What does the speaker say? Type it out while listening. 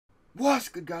What's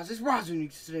good, guys? It's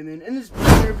risinguniqueyt today, man. In this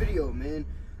premiere video, man,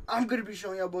 I'm gonna be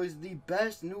showing y'all boys the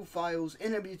best new files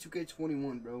in NBA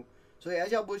 2K21, bro. So yeah,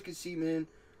 as y'all boys can see, man,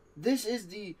 this is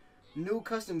the new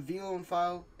custom V-Loan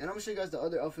file, and I'm gonna show you guys the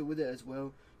other outfit with it as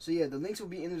well. So yeah, the links will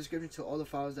be in the description to all the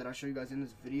files that I show you guys in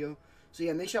this video. So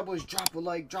yeah, make sure y'all boys drop a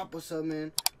like, drop a sub,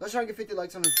 man. Let's try and get 50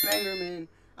 likes on this banger, man.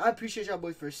 I appreciate y'all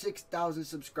boys for 6,000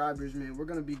 subscribers, man. We're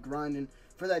gonna be grinding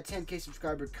for that 10K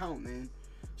subscriber count, man.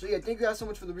 So yeah, thank you guys so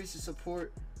much for the recent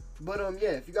support. But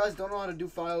yeah, if you guys don't know how to do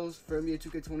files for NBA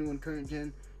 2K21 current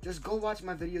gen, just go watch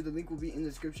my video. The link will be in the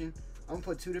description. I'm gonna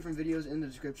put 2 different videos in the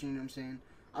description, you know what I'm saying?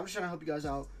 I'm just trying to help you guys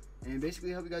out and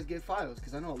basically help you guys get files,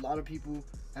 because I know a lot of people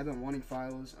have been wanting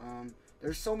files.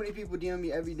 There's so many people DM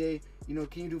me every day, you know,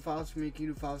 can you do files for me? Can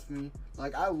you do files for me?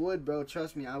 Like, I would, bro.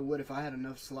 Trust me, I would if I had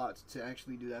enough slots to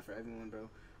actually do that for everyone, bro.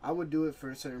 I would do it for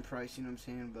a certain price, you know what I'm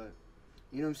saying? But,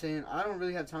 you know what I'm saying? I don't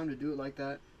really have time to do it like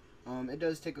that. It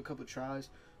does take a couple tries.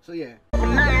 So, yeah. I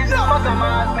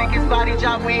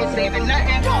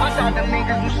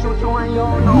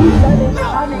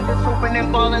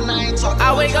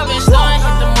wake up and stun,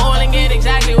 hit the mall and get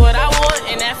exactly what I want.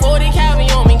 And that 40 carry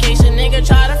on me in case a nigga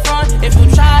try to front. If you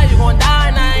try, you gon' die,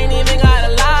 and I ain't even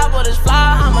gotta lie. But it's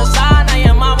fly, I'm a side, now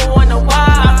your mama wonder why.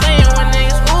 Stop playing with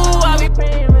niggas, ooh, I be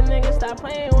praying with niggas. Stop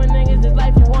playing with niggas, this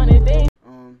life you wanted, they.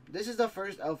 This is the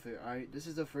first outfit, alright? This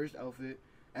is the first outfit.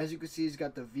 As you can see, it's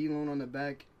got the V-Loan on the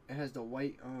back. It has the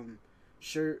white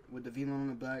shirt with the V-Loan on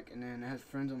the back, and then it has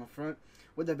friends on the front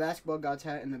with the basketball gods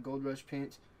hat and the gold rush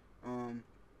pants.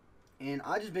 And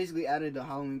I just basically added the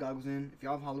Halloween goggles in. If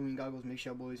y'all have Halloween goggles, make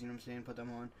sure boys, you know what I'm saying, put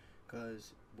them on,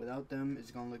 because without them,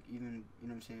 it's gonna look even, you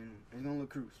know what I'm saying, it's gonna look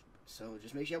cruise. So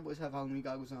just make sure boys have Halloween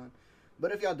goggles on.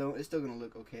 But if y'all don't, it's still gonna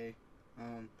look okay.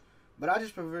 But I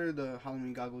just prefer the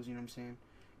Halloween goggles, you know what I'm saying.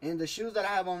 And the shoes that I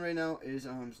have on right now is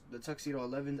the Tuxedo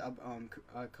 11s.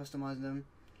 I customized them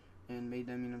and made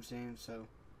them, you know what I'm saying. So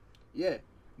yeah,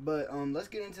 but let's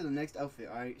get into the next outfit.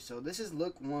 Alright, so this is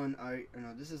look 1. Alright, or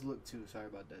no, this is look 2. Sorry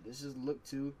about that. This is look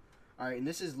 2. Alright, and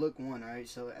this is look 1. Alright,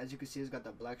 so as you can see, it's got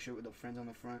the black shirt with the friends on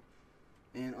the front,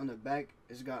 and on the back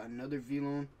it's got another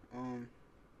V-Loan you know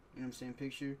what I'm saying,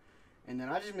 picture. And then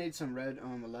I just made some red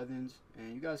 11s,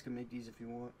 and you guys can make these if you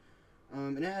want.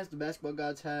 And it has the basketball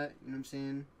gods hat, you know what I'm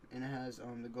saying, and it has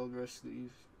the gold rush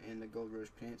sleeves and the gold rush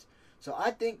pants. So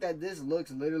I think that this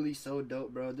looks literally so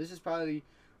dope, bro. This is probably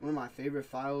one of my favorite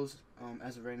files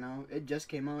as of right now. It just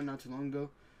came out not too long ago.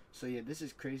 So yeah, this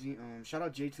is crazy. Shout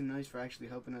out J2 Nice for actually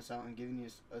helping us out and giving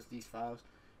us these files.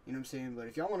 You know what I'm saying? But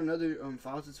if y'all want another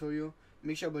file tutorial,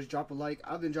 make sure you guys drop a like.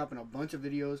 I've been dropping a bunch of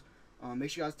videos. Make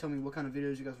sure you guys tell me what kind of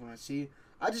videos you guys want to see.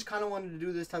 I just kind of wanted to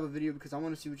do this type of video because I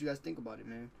want to see what you guys think about it,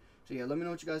 man. So yeah, let me know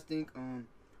what you guys think.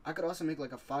 I could also make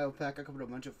like a file pack. I could put a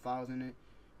bunch of files in it,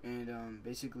 and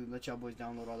basically let y'all boys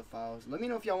download all the files. Let me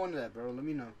know if y'all wanted that, bro. Let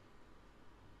me know.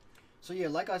 So yeah,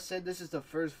 like I said, this is the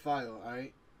first file,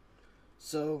 alright?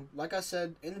 So, like I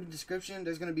said, in the description,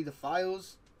 there's going to be the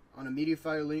files on a media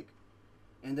file link,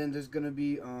 and then there's going to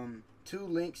be 2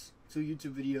 links to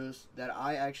YouTube videos that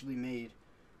I actually made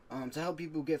to help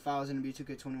people get files in the NBA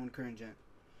 2K21 current gen.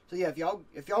 So yeah, if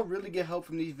y'all really get help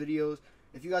from these videos,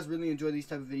 if you guys really enjoy these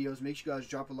type of videos, make sure you guys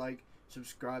drop a like,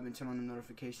 subscribe, and turn on the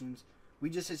notifications. We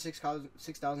just hit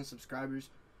 6,000 subscribers,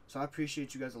 so I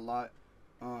appreciate you guys a lot.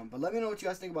 But let me know what you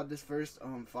guys think about this first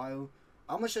file.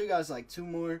 I'm gonna show you guys like 2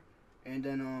 more, and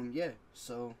then yeah.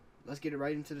 So let's get it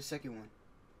right into the second one.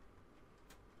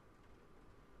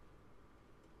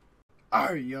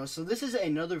 Alright, yo. So this is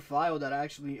another file that I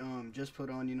actually just put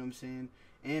on. You know what I'm saying?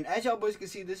 And as y'all boys can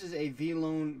see, this is a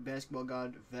V-Loan basketball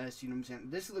god vest, you know what I'm saying?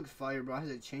 This looks fire, bro. It has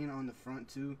a chain on the front,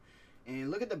 too. And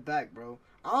look at the back, bro.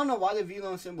 I don't know why the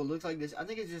V-Loan symbol looks like this. I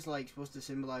think it's just, like, supposed to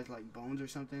symbolize, like, bones or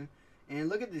something. And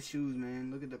look at the shoes,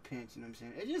 man. Look at the pants, you know what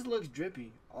I'm saying? It just looks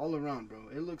drippy all around, bro.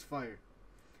 It looks fire.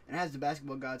 And it has the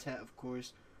basketball god's hat, of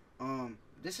course.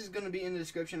 This is going to be in the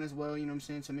description as well, you know what I'm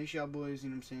saying? So make sure y'all boys,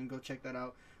 you know what I'm saying, go check that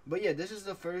out. But, yeah, this is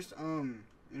the first, you know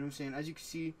what I'm saying? As you can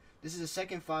see, this is the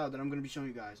second file that I'm going to be showing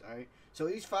you guys, alright? So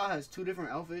each file has 2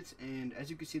 different outfits, and as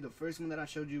you can see, the first one that I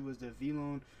showed you was the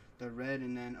V-Loan, the red,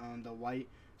 and then the white.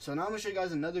 So now I'm going to show you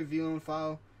guys another V-Loan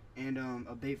file and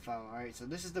a bait file, alright? So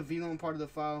this is the V-Loan part of the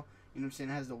file, you know what I'm saying?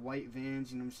 It has the white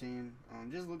Vans, you know what I'm saying?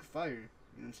 Just look fire, you know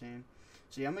what I'm saying?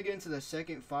 So yeah, I'm going to get into the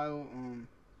second file, you know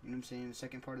what I'm saying? The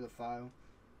second part of the file.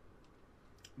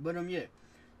 But yeah.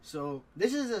 So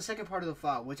this is the second part of the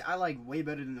file, which I like way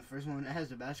better than the first one. It has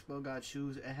the basketball god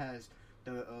shoes. It has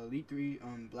the Elite 3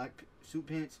 black suit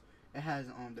pants. It has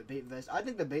the bait vest. I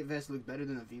think the bait vest looks better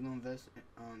than the V-Loan vest.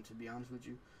 To be honest with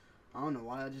you, I don't know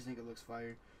why. I just think it looks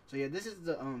fire. So yeah, this is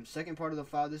the second part of the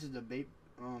file. This is the bait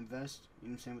vest, you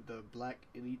know what I'm saying, with the black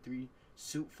Elite 3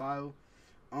 suit file.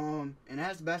 And it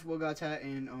has the basketball god's hat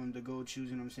and the gold shoes,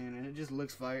 you know what I'm saying, and it just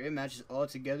looks fire. It matches all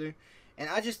together. And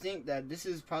I just think that this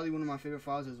is probably one of my favorite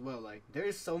files as well. Like,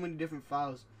 there's so many different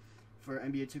files for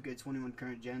NBA 2K21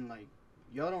 current gen. Like,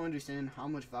 y'all don't understand how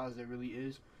much files there really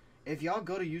is. If y'all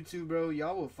go to YouTube, bro,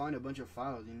 y'all will find a bunch of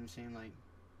files, you know what I'm saying? Like,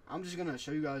 I'm just gonna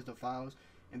show you guys the files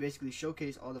and basically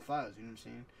showcase all the files, you know what I'm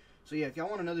saying? So yeah, if y'all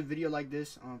want another video like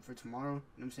this for tomorrow, you know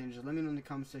what I'm saying, just let me know in the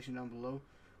comment section down below.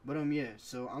 But yeah,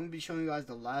 so I'm gonna be showing you guys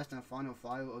the last and final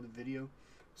file of the video.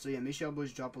 So yeah, make sure y'all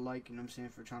boys drop a like, you know what I'm saying,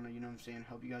 for trying to, you know what I'm saying,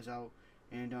 help you guys out.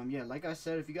 And yeah, like I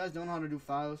said, if you guys don't know how to do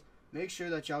files, make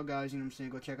sure that y'all guys, you know what I'm saying,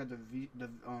 go check out the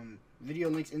video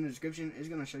links in the description. It's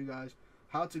gonna show you guys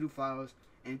how to do files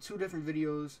and 2 different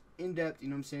videos in depth, you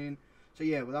know what I'm saying. So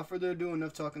yeah, without further ado,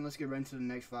 enough talking, let's get right into the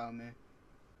next file, man.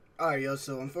 Alright, yo,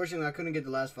 so unfortunately I couldn't get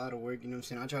the last file to work, you know what I'm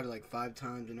saying. I tried it like 5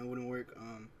 times and it wouldn't work.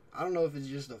 I don't know if it's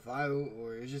just the file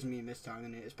or it's just me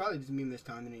mistiming it. It's probably just me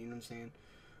mistiming it, you know what I'm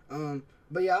saying.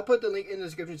 But yeah, I'll put the link in the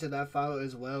description to that file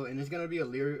as well, and it's gonna be a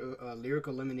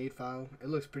lyrical lemonade file. It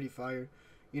looks pretty fire,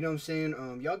 you know what I'm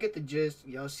saying. Y'all get the gist,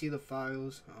 y'all see the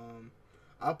files.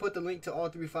 I'll put the link to all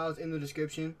 3 files in the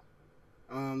description.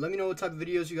 Let me know what type of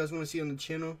videos you guys want to see on the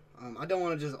channel. I don't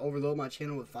want to just overload my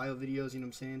channel with file videos, you know what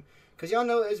I'm saying, because y'all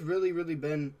know it's really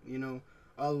been, you know,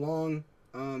 a long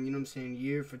you know what I'm saying,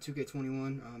 year for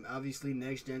 2K21. Obviously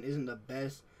next gen isn't the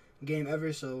best game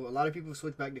ever, so a lot of people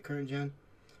switch back to current gen.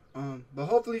 But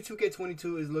hopefully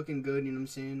 2K22 is looking good, you know what I'm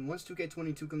saying. Once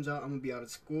 2K22 comes out, I'm gonna be out of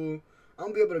school. I'm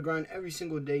gonna be able to grind every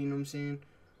single day, you know what I'm saying.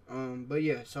 But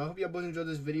yeah, so I hope y'all boys enjoyed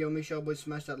this video. Make sure y'all boys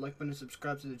smash that like button and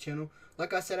subscribe to the channel.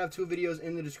 Like I said, I have 2 videos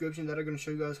in the description that are gonna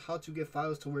show you guys how to get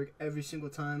files to work every single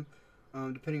time,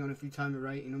 depending on if you time it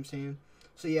right, you know what I'm saying.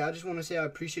 So yeah, I just want to say I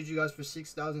appreciate you guys for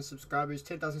 6,000 subscribers,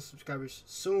 10,000 subscribers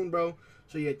soon, bro.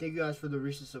 So yeah, thank you guys for the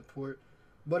recent support.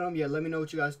 But yeah, let me know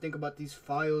what you guys think about these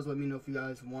files. Let me know if you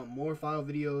guys want more file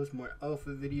videos, more alpha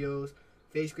videos,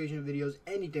 face creation videos,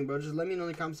 anything, bro. Just let me know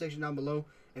in the comment section down below.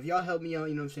 If y'all help me out,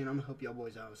 you know what I'm saying, I'm gonna help y'all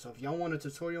boys out. So if y'all want a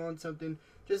tutorial on something,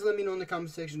 just let me know in the comment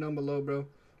section down below, bro.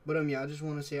 But yeah, I just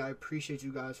want to say I appreciate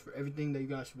you guys for everything that you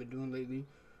guys have been doing lately.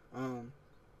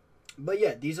 But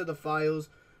yeah, these are the files.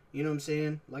 You know what I'm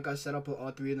saying? Like I said, I'll put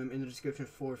all 3 of them in the description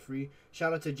for free.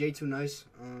 Shout out to J2Nice.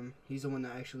 He's the one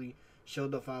that actually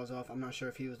showed the files off. I'm not sure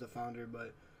if he was the founder,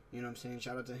 but you know what I'm saying?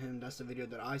 Shout out to him. That's the video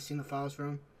that I seen the files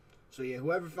from. So yeah,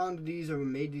 whoever founded these or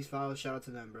made these files, shout out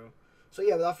to them, bro. So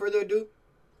yeah, without further ado,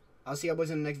 I'll see y'all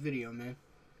boys in the next video, man.